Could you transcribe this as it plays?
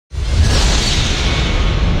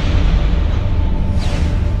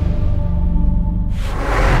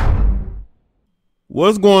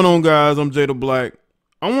What's going on, guys? I'm Jaye.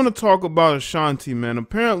 I want to talk about Ashanti, man.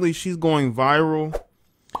 Apparently, she's going viral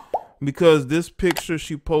because this picture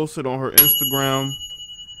she posted on her Instagram,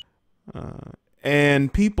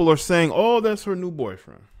 and people are saying, "Oh, that's her new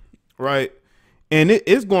boyfriend," right? And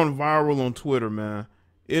it's going viral on Twitter, man.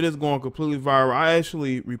 It is going completely viral. I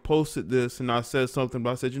actually reposted this and I said something, but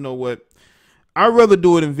I said, you know what? I'd rather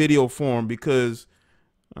do it in video form because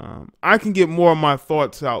I can get more of my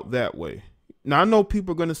thoughts out that way. Now, I know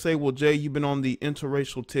people are going to say, well, Jay, you've been on the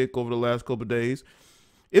interracial tick over the last couple of days.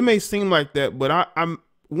 It may seem like that, but I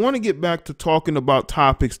want to get back to talking about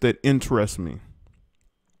topics that interest me.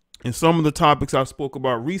 And some of the topics I spoke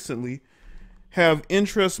about recently have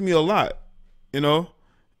interested me a lot, you know?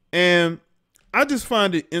 And I just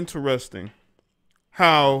find it interesting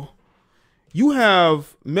how you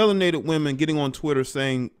have melanated women getting on Twitter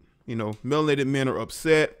saying, you know, melanated men are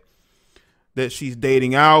upset that she's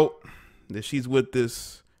dating out, that she's with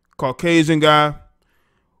this Caucasian guy,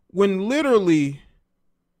 when literally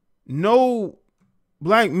no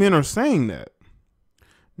black men are saying that.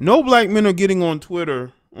 No black men are getting on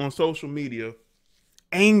Twitter, on social media,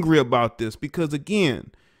 angry about this because,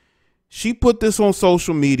 again, she put this on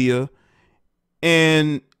social media,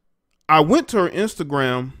 and I went to her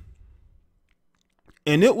Instagram,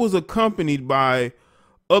 and it was accompanied by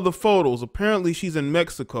other photos. Apparently, she's in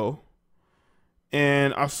Mexico.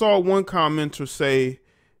 And I saw one commenter say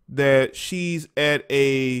that she's at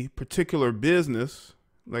a particular business.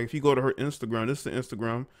 Like if you go to her Instagram, this is the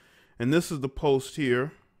Instagram, and this is the post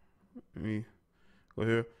here. Let me go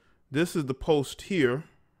here. This is the post here,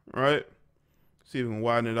 right? See if we can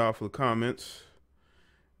widen it out for the comments.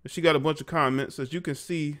 And she got a bunch of comments. As you can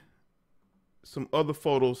see, some other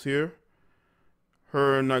photos here.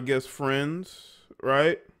 Her and I guess friends,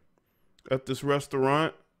 right? At this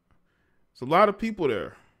restaurant. There's a lot of people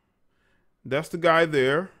there. That's the guy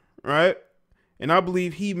there, right? And I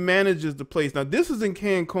believe he manages the place. Now, this is in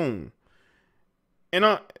Cancun. And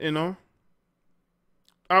I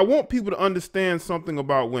want people to understand something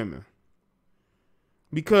about women.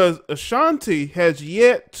 Because Ashanti has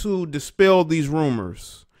yet to dispel these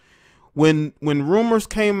rumors. When rumors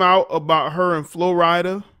came out about her in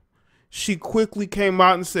Florida, she quickly came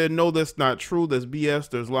out and said, no, that's not true. That's BS.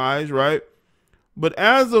 There's lies, right? But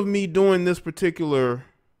as of me doing this particular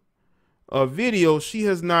video, she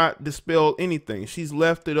has not dispelled anything. She's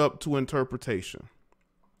left it up to interpretation.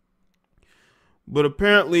 But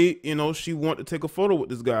apparently, you know, she wanted to take a photo with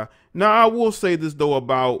this guy. Now, I will say this, though,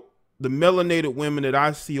 about the melanated women that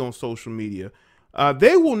I see on social media.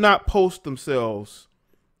 They will not post themselves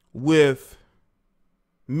with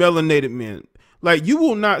melanated men. Like, you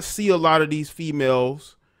will not see a lot of these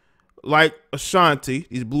females like Ashanti,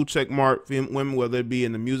 these blue check mark women, whether it be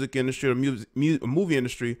in the music industry or movie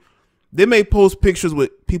industry. They may post pictures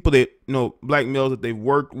with people that, you know, black males that they've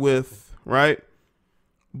worked with, right?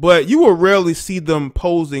 But you will rarely see them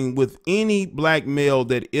posing with any black male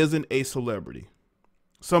that isn't a celebrity.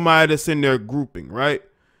 Somebody that's in their grouping, right?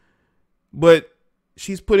 But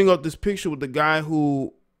she's putting up this picture with the guy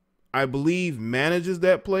who I believe manages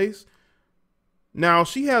that place. Now,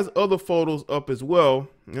 she has other photos up as well.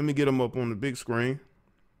 Let me get them up on the big screen.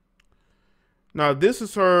 Now, this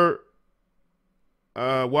is her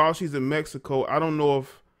while she's in Mexico. I don't know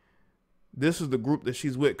if this is the group that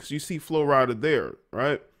she's with because you see Flo Rida there,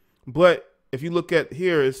 right? But if you look at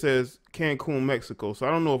here, it says Cancun, Mexico. So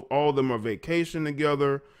I don't know if all of them are vacation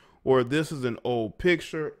together or this is an old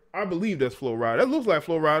picture. I believe that's Flo Rida. That looks like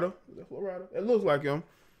Flo Rida. Is that Flo Rida? It looks like him.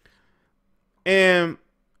 And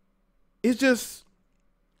it's just,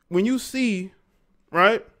 when you see,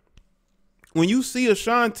 right? When you see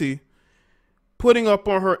Ashanti putting up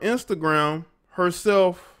on her Instagram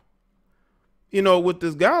herself, you know, with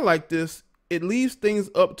this guy like this, it leaves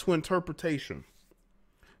things up to interpretation.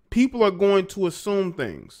 People are going to assume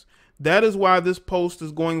things. That is why this post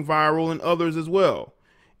is going viral and others as well.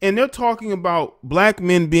 And they're talking about black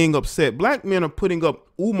men being upset. Black men are putting up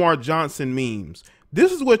Umar Johnson memes.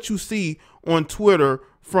 This is what you see on Twitter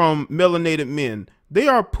from melanated men. They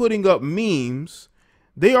are putting up memes.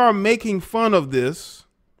 They are making fun of this.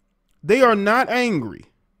 They are not angry.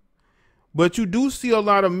 But you do see a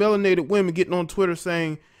lot of melanated women getting on Twitter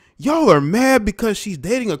saying, y'all are mad because she's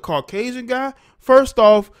dating a Caucasian guy. First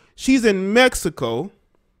off, she's in Mexico.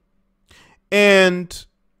 And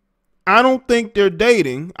I don't think they're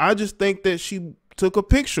dating. I just think that she took a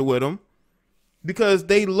picture with him because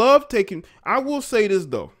they love taking. I will say this,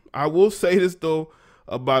 though.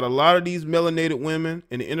 About a lot of these melanated women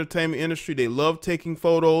in the entertainment industry. They love taking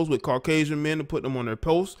photos with Caucasian men to put them on their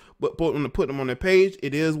posts, but put them on their page.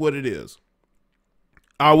 It is what it is.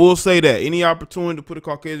 I will say that any opportunity to put a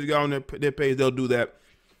Caucasian guy on their page, they'll do that.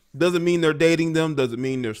 Doesn't mean they're dating them. Doesn't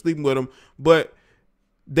mean they're sleeping with them. But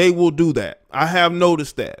they will do that. I have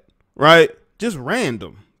noticed that, right? Just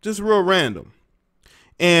random. Just real random.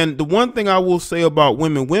 And the one thing I will say about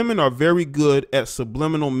women, women are very good at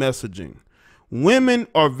subliminal messaging. Women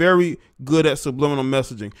are very good at subliminal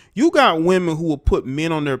messaging. You got women who will put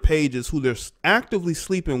men on their pages who they're actively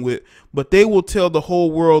sleeping with, but they will tell the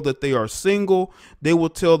whole world that they are single. They will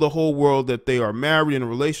tell the whole world that they are married in a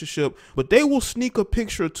relationship, but they will sneak a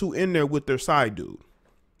picture or two in there with their side dude.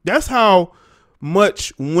 That's how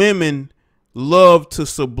much women love to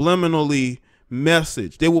subliminally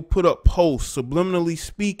message. They will put up posts subliminally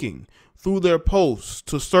speaking through their posts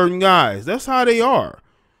to certain guys. That's how they are.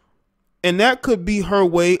 And that could be her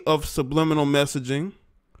way of subliminal messaging,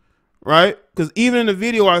 right? Because even in the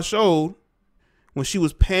video I showed, when she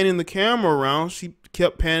was panning the camera around, she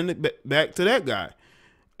kept panning it back to that guy.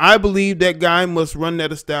 I believe that guy must run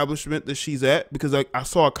that establishment that she's at, because I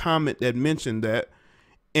saw a comment that mentioned that,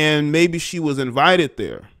 and maybe she was invited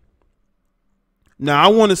there. Now, I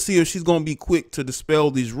want to see if she's going to be quick to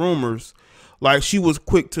dispel these rumors, like she was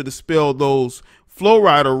quick to dispel those Flow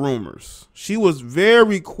Rider rumors. She was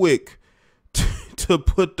very quick to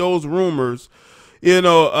put those rumors,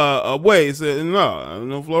 away. Said,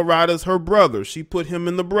 no, Flow Rider's her brother. She put him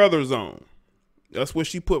in the brother zone. That's where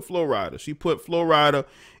she put Flow Rider. She put Flow Rider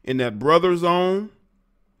in that brother zone.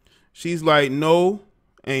 She's like, no,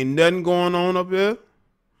 ain't nothing going on up here.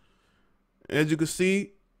 As you can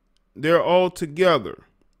see, they're all together.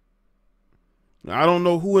 Now, I don't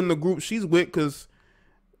know who in the group she's with, because,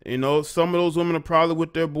 some of those women are probably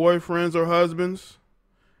with their boyfriends or husbands.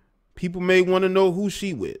 People may want to know who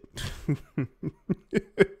she with.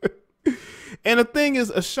 And the thing is,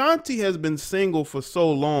 Ashanti has been single for so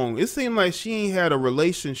long. It seemed like she ain't had a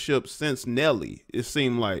relationship since Nelly. It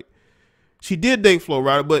seemed like she did date Flo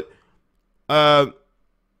Rida, but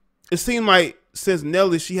it seemed like since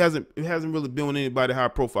Nelly, it hasn't really been with anybody high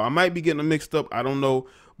profile. I might be getting them mixed up. I don't know.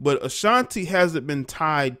 But Ashanti hasn't been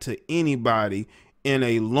tied to anybody in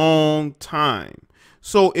a long time.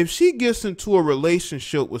 So if she gets into a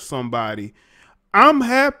relationship with somebody, I'm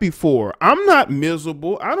happy for her. I'm not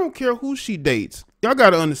miserable. I don't care who she dates. Y'all got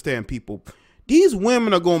to understand, people. These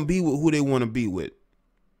women are going to be with who they want to be with.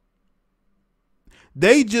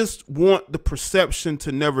 They just want the perception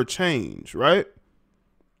to never change, right?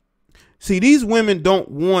 See, these women don't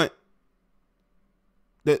want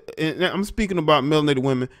that. And I'm speaking about melanated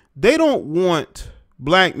women. They don't want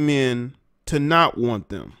black men to not want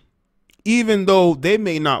them, even though they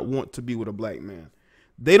may not want to be with a black man.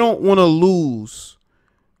 They don't want to lose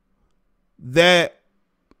that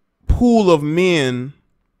pool of men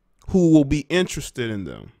who will be interested in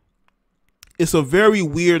them. It's a very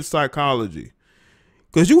weird psychology,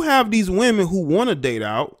 because you have these women who want to date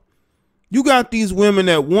out. You got these women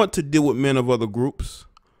that want to deal with men of other groups,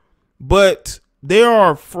 but they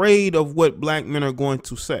are afraid of what black men are going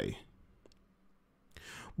to say.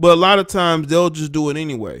 But a lot of times they'll just do it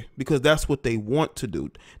anyway, because that's what they want to do.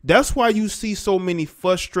 That's why you see so many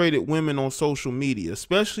frustrated women on social media,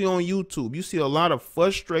 especially on YouTube. You see a lot of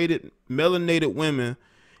frustrated melanated women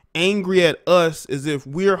angry at us as if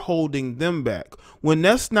we're holding them back, when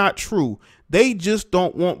that's not true. They just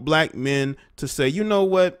don't want black men to say, you know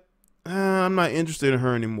what? I'm not interested in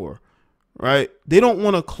her anymore, right? They don't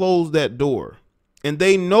want to close that door. And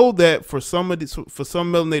they know that for some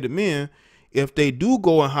melanated men, if they do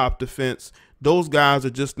go and hop the fence, those guys are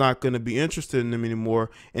just not going to be interested in them anymore.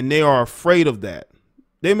 And they are afraid of that.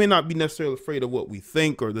 They may not be necessarily afraid of what we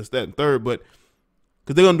think or this, that, and third, but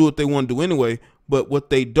because they're going to do what they want to do anyway. But what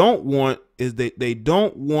they don't want is they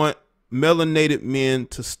don't want melanated men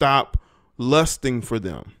to stop lusting for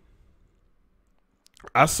them.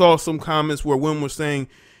 I saw some comments where women were saying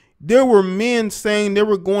there were men saying they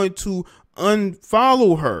were going to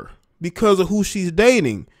unfollow her because of who she's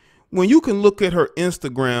dating. When you can look at her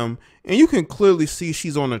Instagram and you can clearly see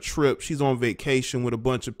she's on a trip, she's on vacation with a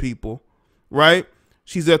bunch of people, right?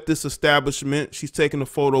 She's at this establishment. She's taking a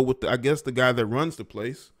photo with, I guess, the guy that runs the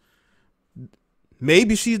place.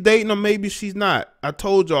 Maybe she's dating him, maybe she's not. I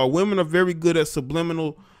told y'all, women are very good at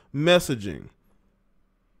subliminal messaging.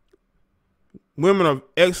 Women are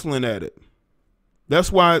excellent at it.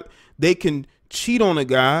 That's why they can cheat on a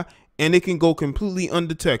guy and they can go completely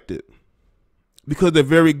undetected, because they're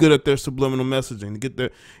very good at their subliminal messaging. To get their,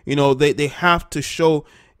 they have to show,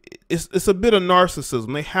 it's a bit of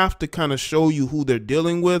narcissism. They have to kind of show you who they're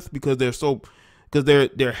dealing with, because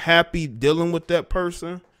they're happy dealing with that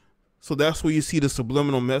person. So that's where you see the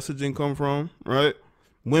subliminal messaging come from, right?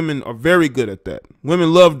 Women are very good at that.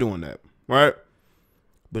 Women love doing that, right?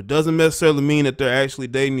 but doesn't necessarily mean that they're actually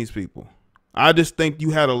dating these people. I just think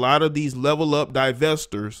you had a lot of these level up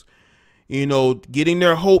divestors, you know, getting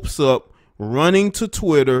their hopes up, running to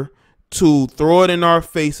Twitter to throw it in our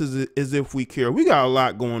faces as if we care. We got a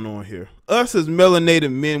lot going on here. Us as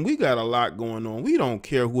melanated men, we got a lot going on. We don't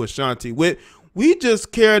care who Ashanti with. We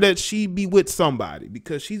just care that she be with somebody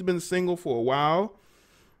because she's been single for a while.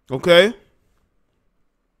 Okay.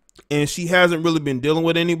 And she hasn't really been dealing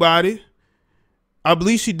with anybody. I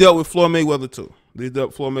believe she dealt with Floyd Mayweather too. They dealt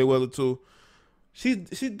with Floyd Mayweather too. She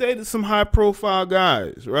dated some high profile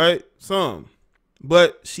guys, right? Some.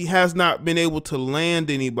 But she has not been able to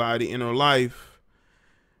land anybody in her life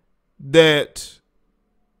that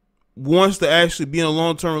wants to actually be in a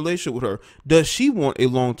long-term relationship with her. Does she want a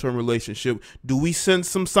long-term relationship? Do we sense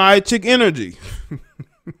some side chick energy?